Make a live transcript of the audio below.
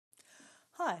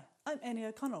Hi, I'm Annie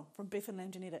O'Connell from Beef and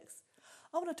Lamb Genetics.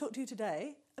 I want to talk to you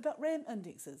today about ram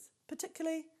indexes,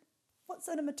 particularly what's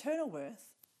in a maternal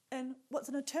worth and what's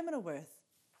in a terminal worth,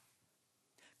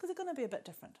 because they're going to be a bit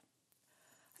different.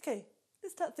 Okay,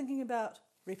 let's start thinking about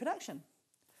reproduction.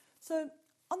 So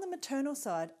on the maternal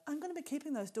side, I'm going to be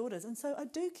keeping those daughters, and so I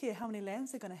do care how many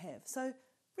lambs they're going to have. So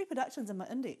reproduction's in my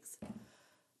index.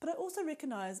 But I also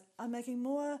recognise I'm making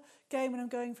more gain when I'm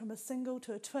going from a single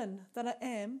to a twin than I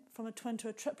am from a twin to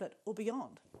a triplet or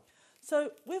beyond. So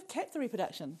we've capped the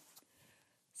reproduction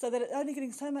so that it's only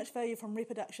getting so much value from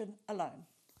reproduction alone.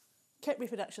 Cap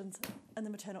reproductions in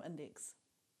the maternal index.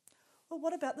 Well,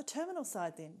 what about the terminal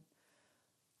side then?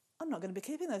 I'm not going to be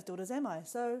keeping those daughters, am I?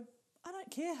 So I don't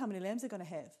care how many lambs they're going to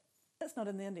have. It's not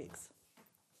in the index.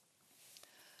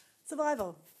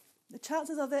 Survival. The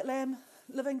chances of that lamb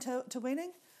living to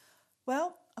weaning?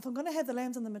 Well, if I'm going to have the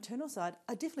lambs on the maternal side,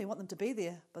 I definitely want them to be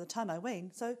there by the time I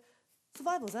wean, so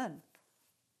survival's in.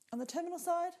 On the terminal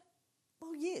side,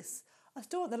 well, yes, I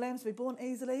still want the lambs to be born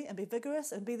easily and be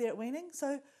vigorous and be there at weaning,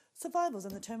 so survival's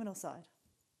in the terminal side.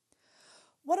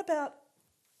 What about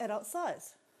adult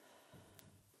size?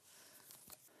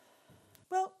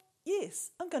 Well, yes,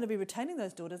 I'm going to be retaining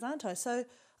those daughters, aren't I? So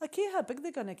I care how big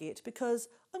they're going to get because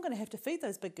I'm going to have to feed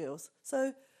those big girls.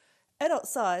 So adult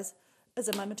size is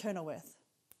in my maternal worth.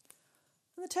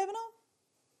 And the terminal?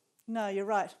 No, you're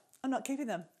right. I'm not keeping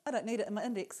them. I don't need it in my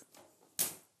index.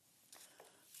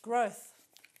 Growth.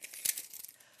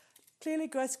 Clearly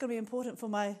growth is going to be important for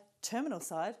my terminal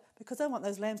side because I want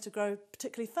those lambs to grow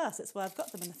particularly fast. That's why I've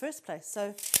got them in the first place.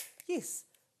 So yes,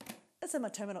 it's in my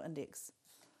terminal index.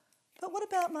 But what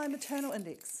about my maternal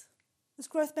index? Does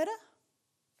growth matter?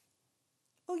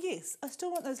 Well, yes, I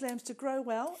still want those lambs to grow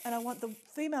well, and I want the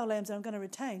female lambs that I'm going to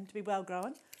retain to be well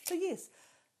grown. So yes,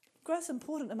 growth's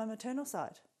important in my maternal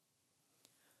side.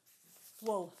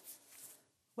 Wool.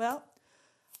 Well,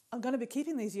 I'm going to be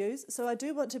keeping these ewes, so I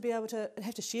do want to be able to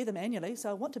have to shear them annually, so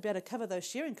I want to be able to cover those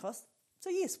shearing costs. So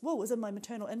yes, wool is in my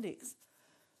maternal index.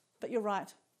 But you're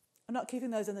right, I'm not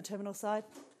keeping those in the terminal side.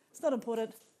 It's not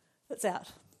important, it's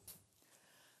out.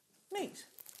 Meat.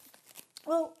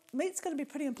 Well, meat's going to be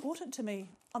pretty important to me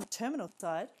on the terminal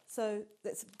side, so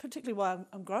that's particularly why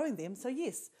I'm growing them. So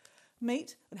yes,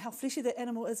 meat and how fleshy that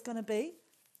animal is going to be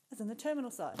is in the terminal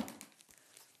side.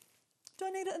 Do I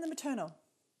need it in the maternal?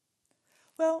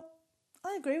 Well,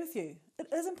 I agree with you. It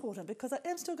is important because I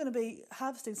am still going to be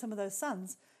harvesting some of those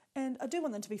sons, and I do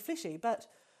want them to be fleshy, but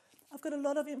I've got a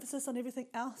lot of emphasis on everything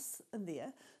else in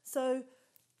there. So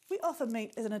we offer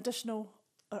meat as an additional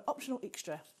an optional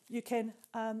extra. You can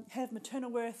have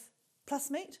maternal worth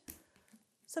plus meat.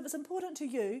 So if it's important to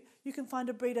you, you can find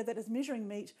a breeder that is measuring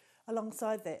meat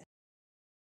alongside that.